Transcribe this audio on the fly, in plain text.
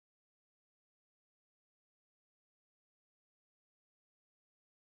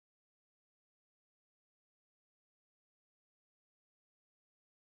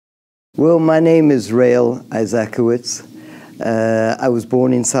Well, my name is Rael Isacowitz. I was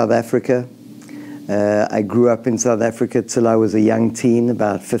born in South Africa. I grew up in South Africa till I was a young teen,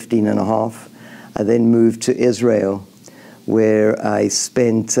 about 15 and a half. I then moved to Israel, where I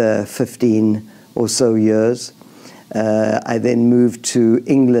spent 15 or so years. I then moved to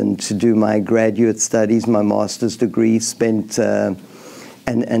England to do my graduate studies, my master's degree, spent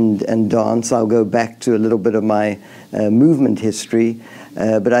and dance. I'll go back to a little bit of my movement history,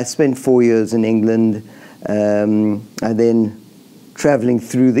 but I spent 4 years in England. I then, traveling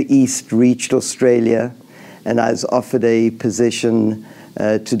through the East, reached Australia, and I was offered a position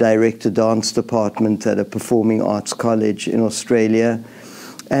to direct a dance department at a performing arts college in Australia.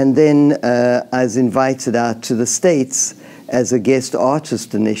 And then I was invited out to the States as a guest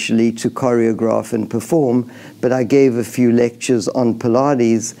artist initially to choreograph and perform, but I gave a few lectures on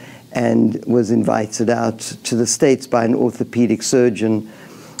Pilates and was invited out to the States by an orthopedic surgeon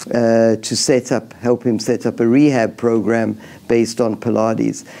to help him set up a rehab program based on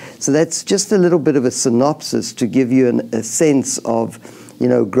Pilates. So that's just a little bit of a synopsis to give you a sense of,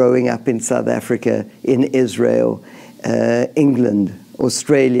 growing up in South Africa, in Israel, England,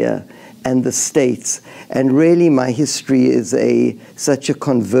 Australia, and the States. And really my history is such a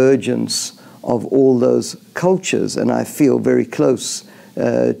convergence of all those cultures, and I feel very close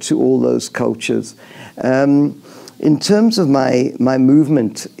to all those cultures. In terms of my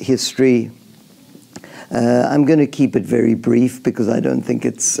movement history, I'm going to keep it very brief because I don't think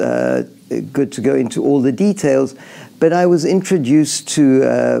it's good to go into all the details. But I was introduced to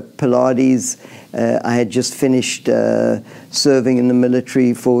Pilates. I had just finished serving in the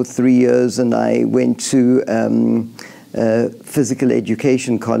military for 3 years, and I went to physical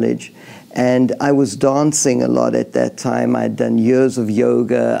education college. And I was dancing a lot at that time. I'd done years of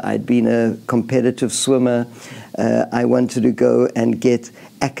yoga. I'd been a competitive swimmer. I wanted to go and get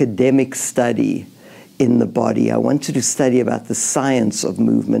academic study in the body. I wanted to study about the science of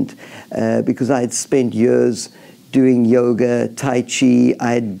movement because I had spent years doing yoga, Tai Chi.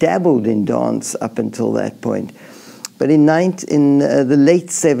 I had dabbled in dance up until that point. But in the late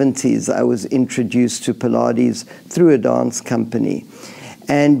 70s, I was introduced to Pilates through a dance company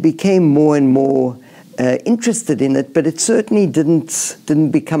and became more and more interested in it, but it certainly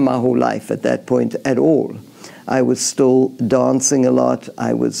didn't become my whole life at that point at all. I was still dancing a lot.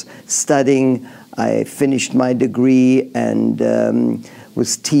 I was studying. I finished my degree and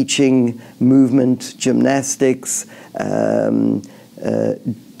was teaching movement, gymnastics, as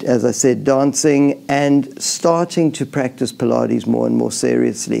I said, dancing, and starting to practice Pilates more and more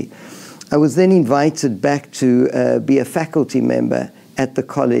seriously. I was then invited back to be a faculty member at the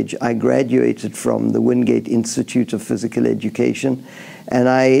college I graduated from, the Wingate Institute of Physical Education, and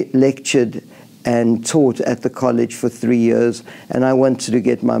I lectured and taught at the college for 3 years, and I wanted to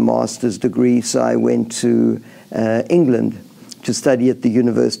get my master's degree, so I went to England to study at the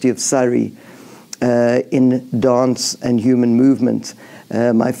University of Surrey in dance and human movement.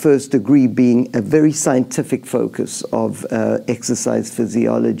 My first degree being a very scientific focus of exercise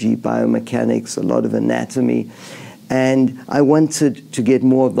physiology, biomechanics, a lot of anatomy. And I wanted to get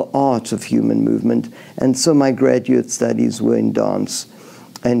more of the art of human movement. And so my graduate studies were in dance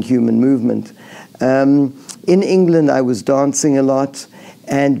and human movement. In England, I was dancing a lot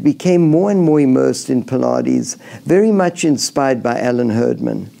and became more and more immersed in Pilates, very much inspired by Alan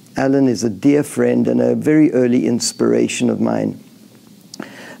Herdman. Alan is a dear friend and a very early inspiration of mine.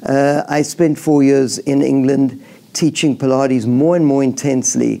 I spent 4 years in England teaching Pilates more and more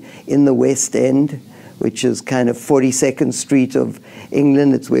intensely in the West End, which is kind of 42nd Street of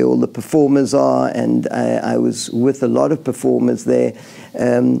England. It's where all the performers are, and I was with a lot of performers there,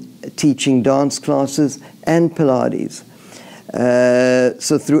 teaching dance classes and Pilates.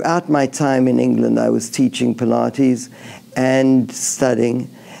 So throughout my time in England, I was teaching Pilates and studying.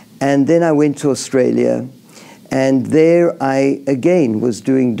 And then I went to Australia, and there I, again, was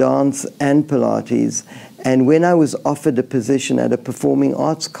doing dance and Pilates. And when I was offered a position at a performing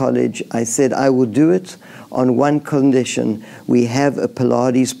arts college, I said, I will do it on one condition. We have a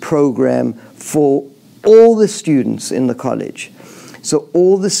Pilates program for all the students in the college. So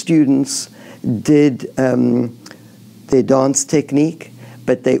all the students did their dance technique,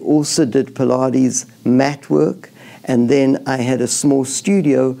 but they also did Pilates mat work. And then I had a small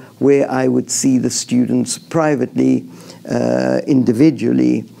studio where I would see the students privately,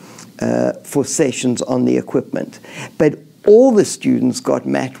 individually, for sessions on the equipment. But all the students got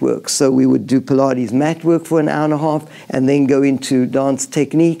mat work. So we would do Pilates mat work for an hour and a half and then go into dance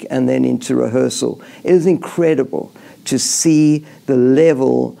technique and then into rehearsal. It was incredible to see the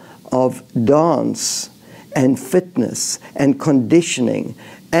level of dance and fitness and conditioning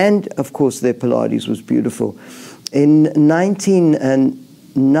And, of course, their Pilates was beautiful. In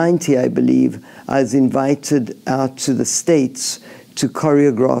 1990, I believe, I was invited out to the States to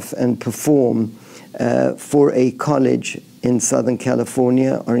choreograph and perform for a college in Southern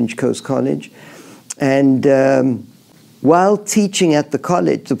California, Orange Coast College. And while teaching at the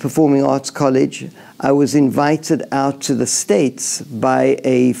college, the Performing Arts College, I was invited out to the States by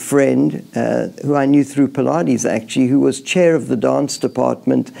a friend who I knew through Pilates, actually, who was chair of the dance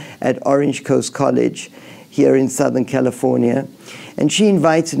department at Orange Coast College here in Southern California. And she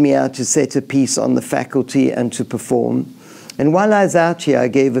invited me out to set a piece on the faculty and to perform. And while I was out here, I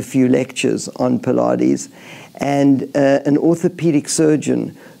gave a few lectures on Pilates, and an orthopedic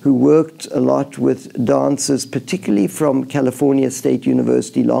surgeon who worked a lot with dancers, particularly from California State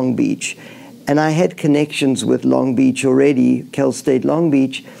University, Long Beach. And I had connections with Long Beach already, Cal State Long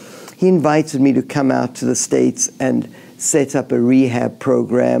Beach. He invited me to come out to the States and set up a rehab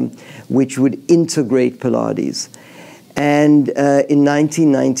program which would integrate Pilates. And in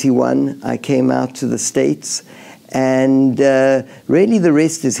 1991, I came out to the States. And really the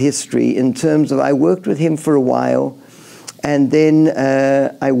rest is history in terms of I worked with him for a while, and then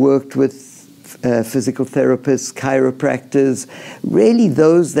I worked with physical therapists, chiropractors, really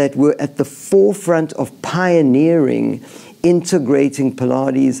those that were at the forefront of pioneering integrating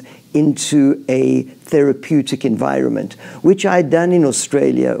Pilates into a therapeutic environment, which I'd done in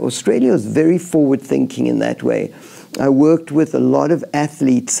Australia. Australia was very forward-thinking in that way. I worked with a lot of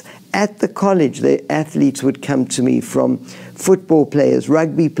athletes at the college. The athletes would come to me from football players,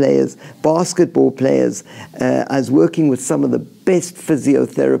 rugby players, basketball players. I was working with some of the best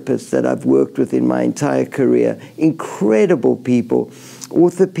physiotherapists that I've worked with in my entire career. Incredible people.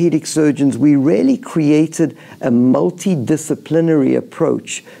 Orthopedic surgeons. We really created a multidisciplinary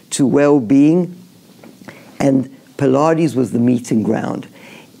approach to well-being, and Pilates was the meeting ground.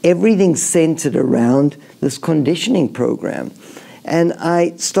 Everything centered around this conditioning program. And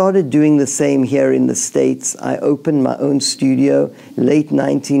I started doing the same here in the States. I opened my own studio late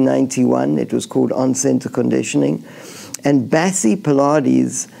 1991. It was called On Center Conditioning. And BASI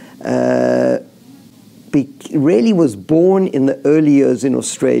Pilates really was born in the early years in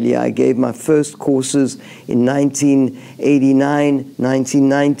Australia. I gave my first courses in 1989,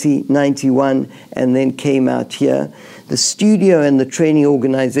 1990, 91, and then came out here. The studio and the training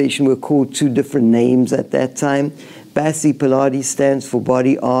organization were called two different names at that time. BASI Pilates stands for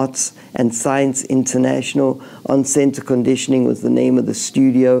Body Arts and Science International. On Center Conditioning was the name of the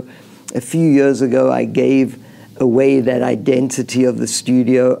studio. A few years ago, I gave away that identity of the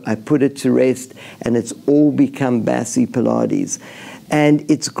studio. I put it to rest, and it's all become BASI Pilates. And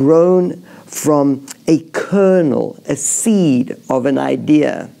it's grown from a kernel, a seed of an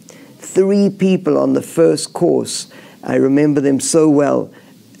idea. 3 people on the first course. I remember them so well.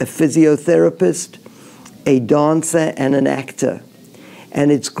 A physiotherapist, a dancer, and an actor.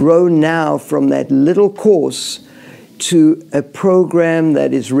 And it's grown now from that little course to a program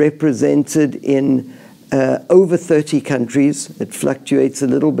that is represented in over 30 countries. It fluctuates a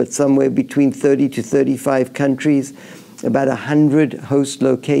little, but somewhere between 30 to 35 countries, about 100 host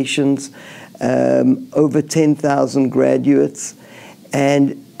locations, over 10,000 graduates,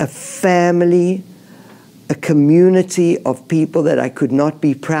 and a family, a community of people that I could not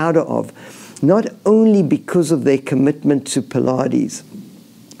be prouder of, not only because of their commitment to Pilates,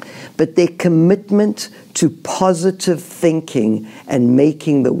 but their commitment to positive thinking and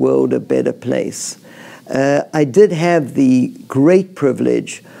making the world a better place. I did have the great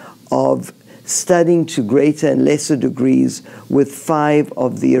privilege of studying to greater and lesser degrees with 5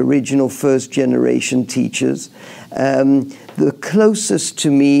 of the original first-generation teachers. The closest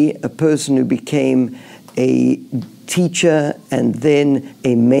to me, a person who became a teacher and then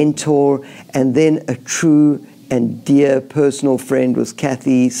a mentor and then a true and dear personal friend was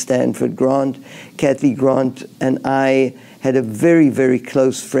Kathy Stanford Grant. Kathy Grant and I had a very, very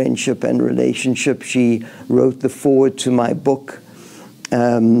close friendship and relationship. She wrote the foreword to my book.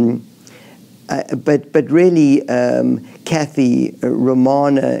 But really, Kathy,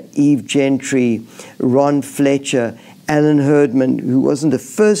 Romana, Eve Gentry, Ron Fletcher, Alan Herdman, who wasn't a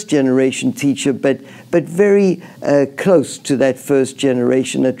first-generation teacher, but very close to that first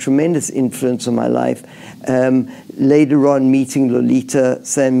generation, a tremendous influence on my life. Later on, meeting Lolita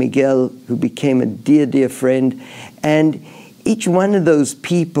San Miguel, who became a dear, dear friend. And each one of those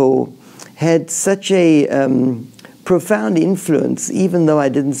people had such a profound influence, even though I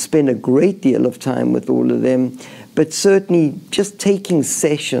didn't spend a great deal of time with all of them, but certainly just taking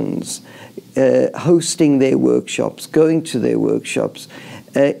sessions, hosting their workshops, going to their workshops.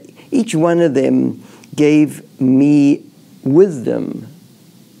 Each one of them gave me wisdom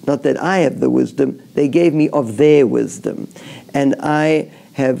not that I have the wisdom, they gave me of their wisdom. And I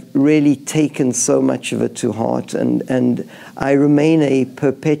have really taken so much of it to heart, and I remain a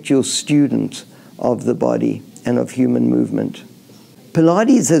perpetual student of the body and of human movement.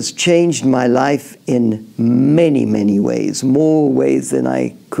 Pilates has changed my life in many, many ways, more ways than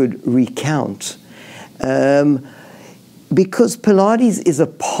I could recount. Because Pilates is a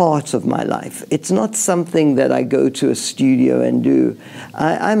part of my life. It's not something that I go to a studio and do.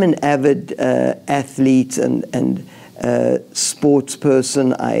 I'm an avid athlete and sports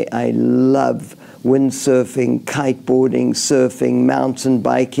person. I love windsurfing, kiteboarding, surfing, mountain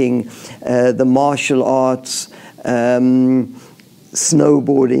biking, the martial arts,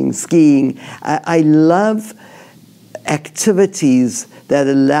 snowboarding, skiing. I love activities that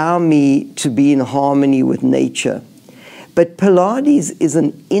allow me to be in harmony with nature. But Pilates is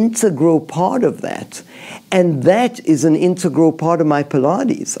an integral part of that. And that is an integral part of my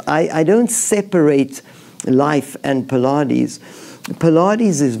Pilates. I don't separate life and Pilates.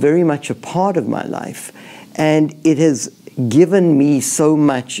 Pilates is very much a part of my life. And it has given me so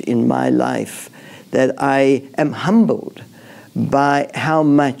much in my life that I am humbled by how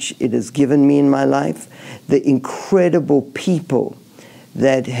much it has given me in my life, the incredible people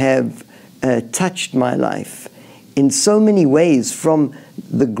that have touched my life in so many ways, from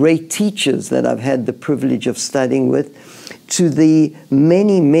the great teachers that I've had the privilege of studying with, to the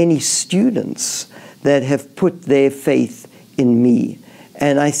many, many students that have put their faith in me.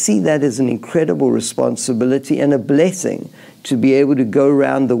 And I see that as an incredible responsibility and a blessing to be able to go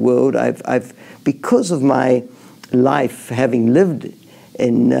around the world. I've because of my life, having lived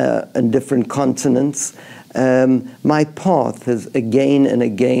in different continents, my path has again and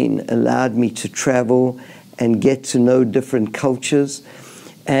again allowed me to travel and get to know different cultures.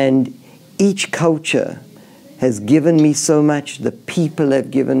 And each culture has given me so much, the people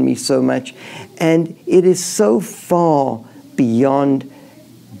have given me so much, and it is so far beyond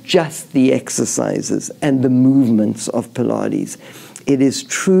just the exercises and the movements of Pilates. It has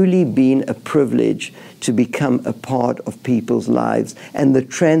truly been a privilege to become a part of people's lives and the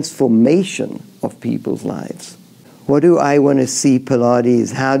transformation of people's lives. What do I want to see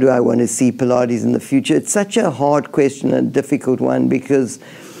Pilates? How do I want to see Pilates in the future? It's such a hard question and difficult one because,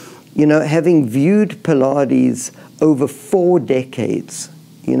 you know, having viewed Pilates over 4 decades,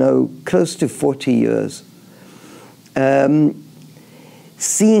 you know, close to 40 years,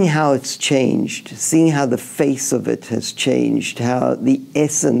 seeing how it's changed, seeing how the face of it has changed, how the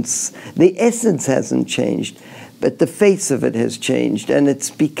essence hasn't changed, but the face of it has changed, and it's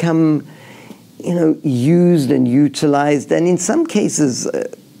become, you know, used and utilized, and in some cases,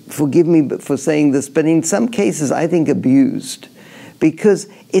 forgive me for saying this, but in some cases I think abused, because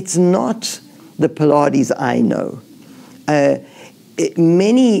it's not the Pilates I know.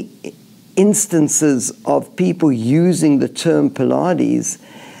 Many instances of people using the term Pilates,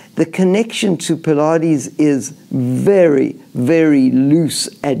 the connection to Pilates is very, very loose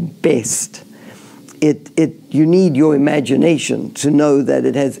at best. You need your imagination to know that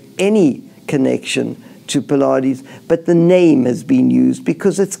it has any connection to Pilates, but the name has been used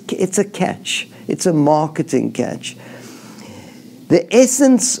because it's a catch. It's a marketing catch. The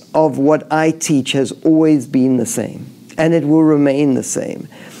essence of what I teach has always been the same, and it will remain the same.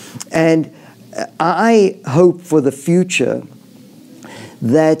 And I hope for the future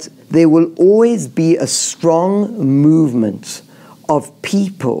that there will always be a strong movement of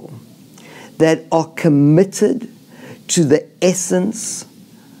people that are committed to the essence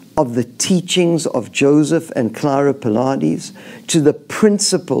of the teachings of Joseph and Clara Pilates, to the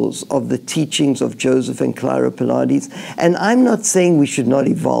principles of the teachings of Joseph and Clara Pilates. And I'm not saying we should not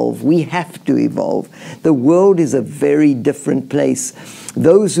evolve. We have to evolve. The world is a very different place.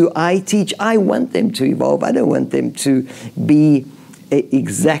 Those who I teach, I want them to evolve. I don't want them to be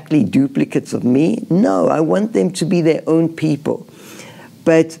exactly duplicates of me. No, I want them to be their own people.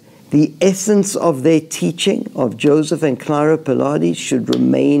 But the essence of their teaching of Joseph and Clara Pilates should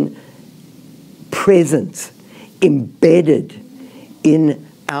remain present, embedded in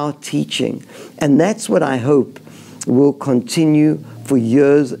our teaching. And that's what I hope will continue for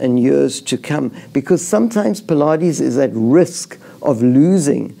years and years to come, because sometimes Pilates is at risk of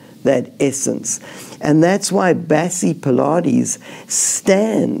losing that essence. And that's why BASI Pilates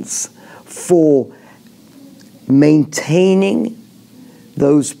stands for maintaining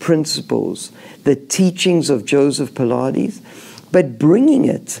those principles, the teachings of Joseph Pilates, but bringing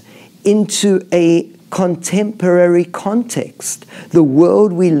it into a contemporary context. The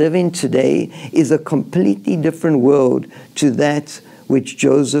world we live in today is a completely different world to that which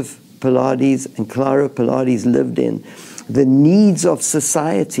Joseph Pilates and Clara Pilates lived in. the needs of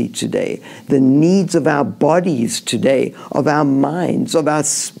society today, the needs of our bodies today, of our minds, of our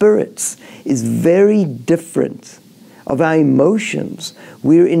spirits, is very different. Of our emotions,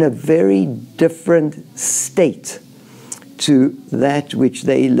 we're in a very different state to that which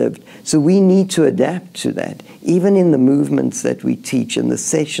they lived. So we need to adapt to that, even in the movements that we teach and the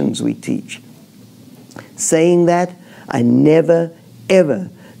sessions we teach. Saying that, I never, ever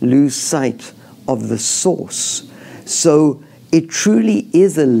lose sight of the source. So it truly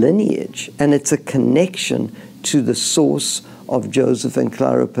is a lineage, and it's a connection to the source of Joseph and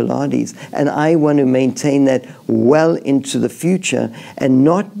Clara Pilates. And I want to maintain that well into the future and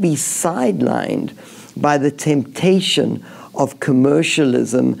not be sidelined by the temptation of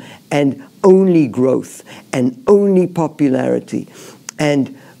commercialism and only growth and only popularity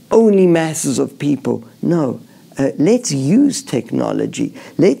and only masses of people. No, let's use technology,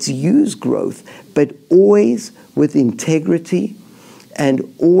 let's use growth, but always with integrity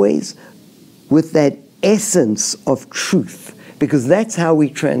and always with that essence of truth, because that's how we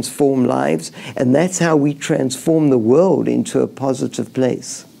transform lives and that's how we transform the world into a positive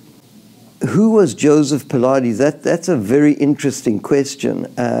place. Who was Joseph Pilates? That's a very interesting question.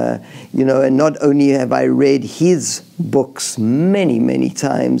 You know, and not only have I read his books many, many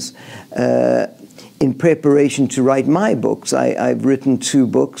times in preparation to write my books. I've written 2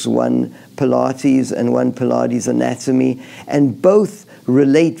 books, one Pilates and one Pilates Anatomy, and both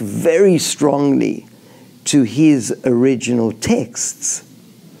relate very strongly to his original texts.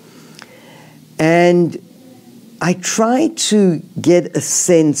 And I tried to get a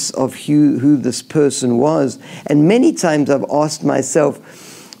sense of who this person was, and many times I've asked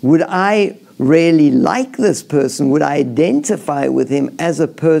myself, would I really like this person? Would I identify with him as a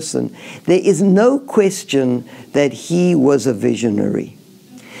person? There is no question that he was a visionary.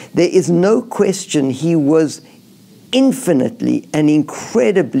 There is no question he was infinitely and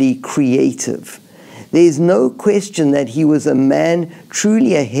incredibly creative. There is no question that he was a man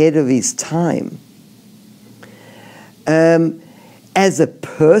truly ahead of his time. As a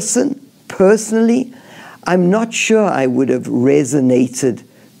person, personally, I'm not sure I would have resonated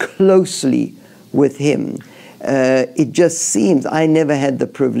closely with him. It just seems, I never had the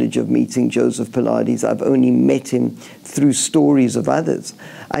privilege of meeting Joseph Pilates. I've only met him through stories of others.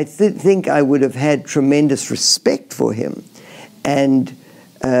 I think I would have had tremendous respect for him and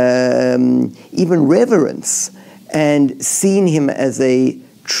even reverence, and seen him as a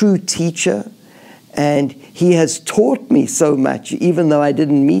true teacher. And he has taught me so much. Even though I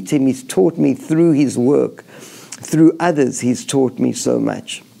didn't meet him, he's taught me through his work. Through others, he's taught me so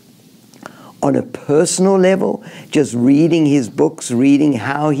much. On a personal level, just reading his books, reading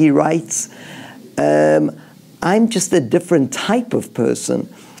how he writes, I'm just a different type of person.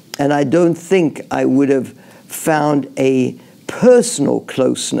 And I don't think I would have found a personal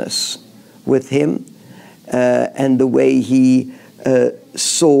closeness with him and the way he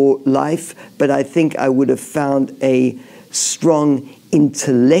saw life, but I think I would have found a strong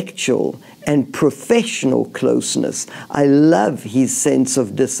intellectual and professional closeness. I love his sense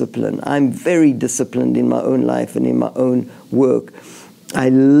of discipline. I'm very disciplined in my own life and in my own work. I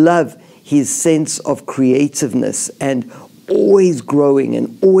love his sense of creativeness and always growing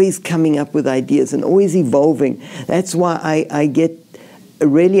and always coming up with ideas and always evolving. That's why I get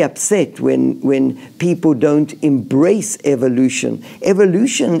really upset when people don't embrace evolution.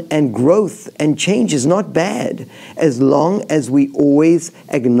 Evolution and growth and change is not bad as long as we always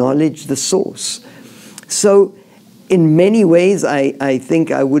acknowledge the source. So in many ways, I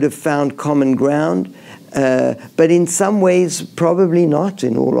think I would have found common ground, but in some ways, probably not,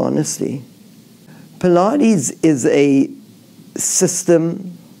 in all honesty. Pilates is a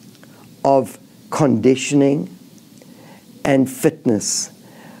system of conditioning and fitness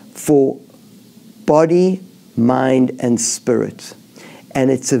for body, mind, and spirit.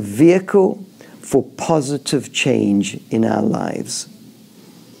 And it's a vehicle for positive change in our lives.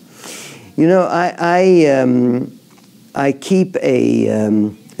 You know, I keep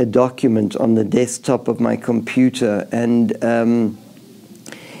a document on the desktop of my computer, and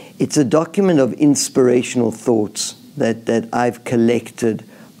it's a document of inspirational thoughts that I've collected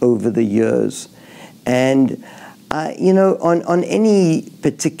over the years. And you know, on any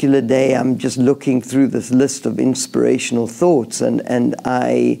particular day, I'm just looking through this list of inspirational thoughts, and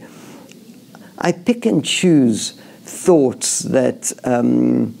I pick and choose thoughts that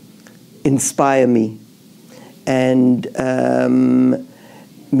inspire me. And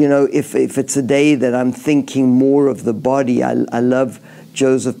you know, if it's a day that I'm thinking more of the body, I love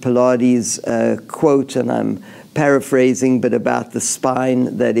Joseph Pilates' quote, and I'm paraphrasing, but about the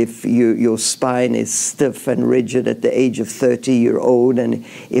spine, that if your spine is stiff and rigid at the age of 30, you're old, and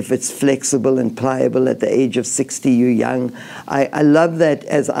if it's flexible and pliable at the age of 60, you're young. I love that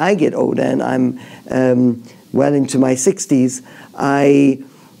as I get older, and I'm well into my 60s,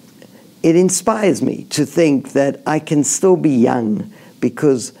 it inspires me to think that I can still be young,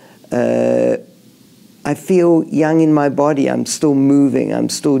 because I feel young in my body. I'm still moving. I'm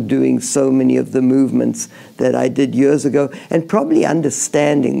still doing so many of the movements that I did years ago, and probably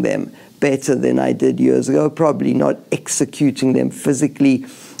understanding them better than I did years ago, probably not executing them physically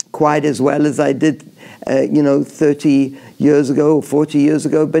quite as well as I did 30 years ago or 40 years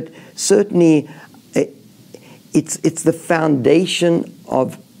ago, but certainly it's the foundation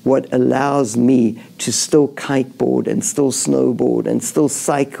of what allows me to still kiteboard and still snowboard and still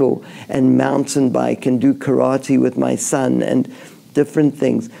cycle and mountain bike and do karate with my son and different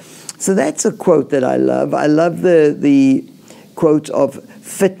things. So that's a quote that I love. I love the quote of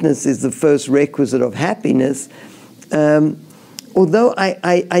fitness is the first requisite of happiness. Although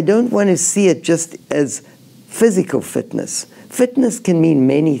I don't want to see it just as physical fitness. Fitness can mean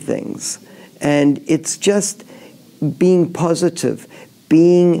many things, and it's just being positive,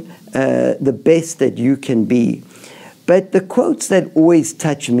 being the best that you can be. But the quotes that always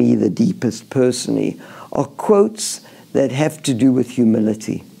touch me the deepest personally are quotes that have to do with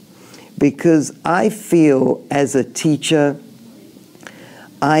humility. Because I feel as a teacher,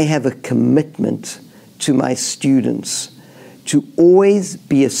 I have a commitment to my students to always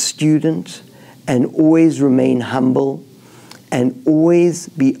be a student and always remain humble and always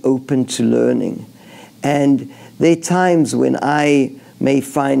be open to learning. And there are times when I may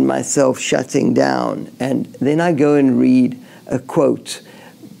find myself shutting down, and then I go and read a quote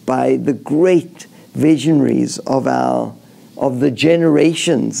by the great visionaries of the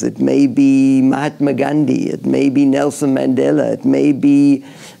generations. It may be Mahatma Gandhi, it may be Nelson Mandela, it may be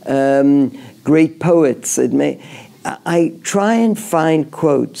great poets. I try and find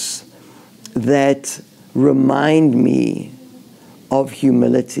quotes that remind me of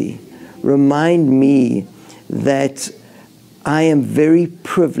humility, remind me that I am very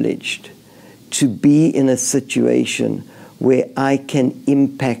privileged to be in a situation where I can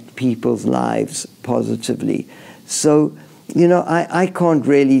impact people's lives positively. So, I can't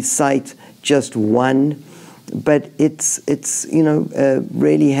really cite just one, but it's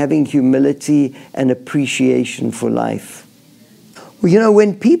really having humility and appreciation for life. Well,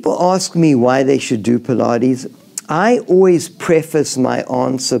 when people ask me why they should do Pilates, I always preface my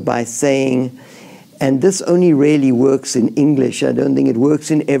answer by saying, and this only really works in English, I don't think it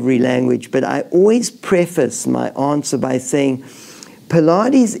works in every language, but I always preface my answer by saying,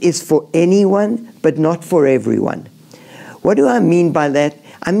 Pilates is for anyone, but not for everyone. What do I mean by that?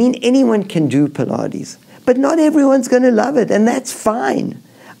 I mean anyone can do Pilates, but not everyone's going to love it, and that's fine.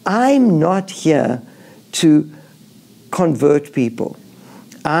 I'm not here to convert people.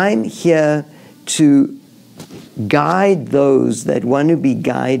 I'm here to guide those that want to be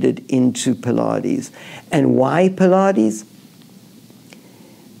guided into Pilates. And why Pilates?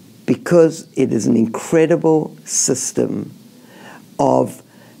 Because it is an incredible system of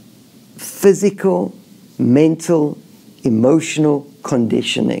physical, mental, emotional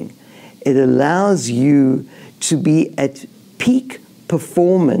conditioning. It allows you to be at peak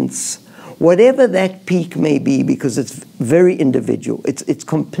performance, whatever that peak may be, because it's very individual. It's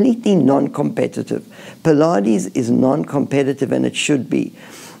completely non-competitive. Pilates is non-competitive, and it should be.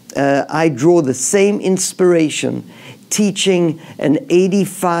 I draw the same inspiration teaching an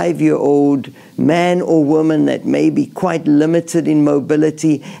 85-year-old man or woman that may be quite limited in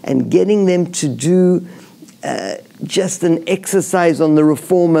mobility and getting them to do just an exercise on the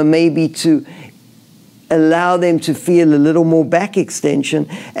reformer, maybe to allow them to feel a little more back extension,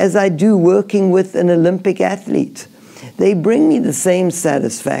 as I do working with an Olympic athlete. They bring me the same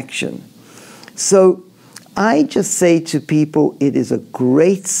satisfaction. So I just say to people, it is a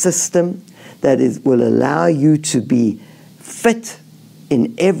great system that will allow you to be fit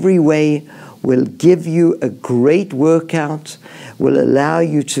in every way, will give you a great workout, will allow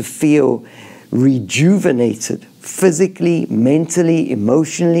you to feel rejuvenated physically, mentally,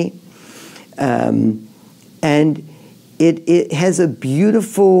 emotionally. And it has a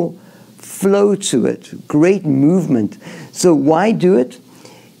beautiful flow to it, great movement. So why do it?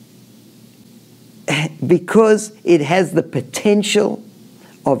 Because it has the potential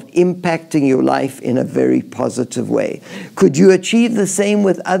of impacting your life in a very positive way. Could you achieve the same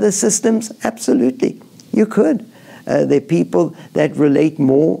with other systems? Absolutely, you could. There are people that relate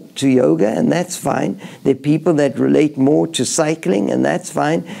more to yoga, and that's fine. There are people that relate more to cycling, and that's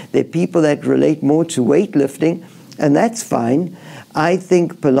fine. There are people that relate more to weightlifting, and that's fine. I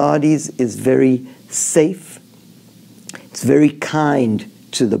think Pilates is very safe. It's very kind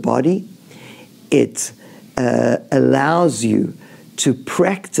to the body. It allows you to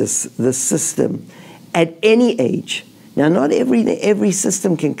practice the system at any age. Now, not every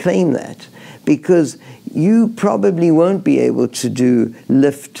system can claim that, because you probably won't be able to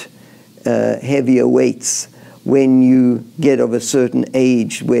lift heavier weights when you get of a certain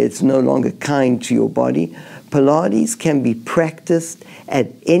age where it's no longer kind to your body. Pilates can be practiced at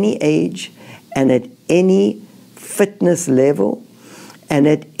any age and at any fitness level and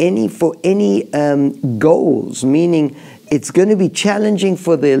for any goals, meaning it's going to be challenging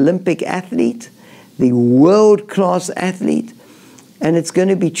for the Olympic athlete, the world-class athlete, and it's going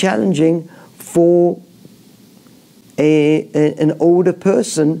to be challenging for an older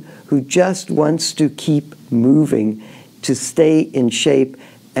person who just wants to keep moving, to stay in shape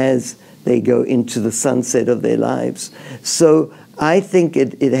as they go into the sunset of their lives. So I think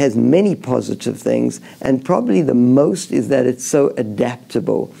it has many positive things, and probably the most is that it's so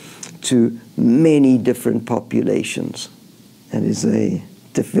adaptable to many different populations. That is a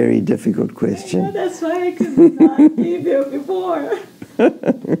very difficult question. Yeah, that's why I could not give you before.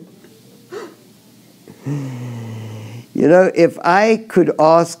 You know, if I could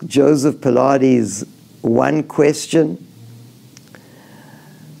ask Joseph Pilates one question,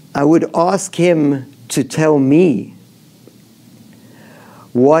 I would ask him to tell me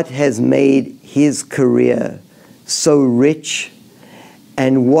what has made his career so rich,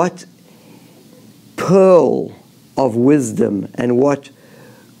 and what pearl of wisdom and what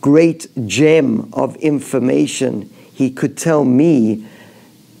great gem of information he could tell me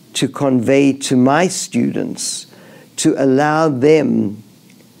to convey to my students, to allow them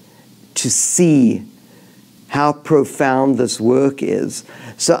to see how profound this work is.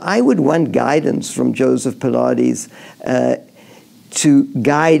 So I would want guidance from Joseph Pilates to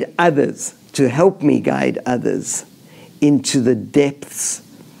guide others, to help me guide others into the depths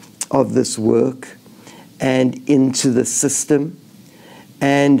of this work and into the system.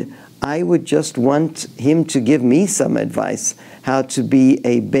 And I would just want him to give me some advice how to be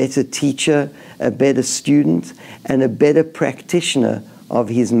a better teacher, a better student, and a better practitioner of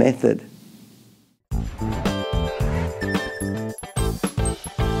his method.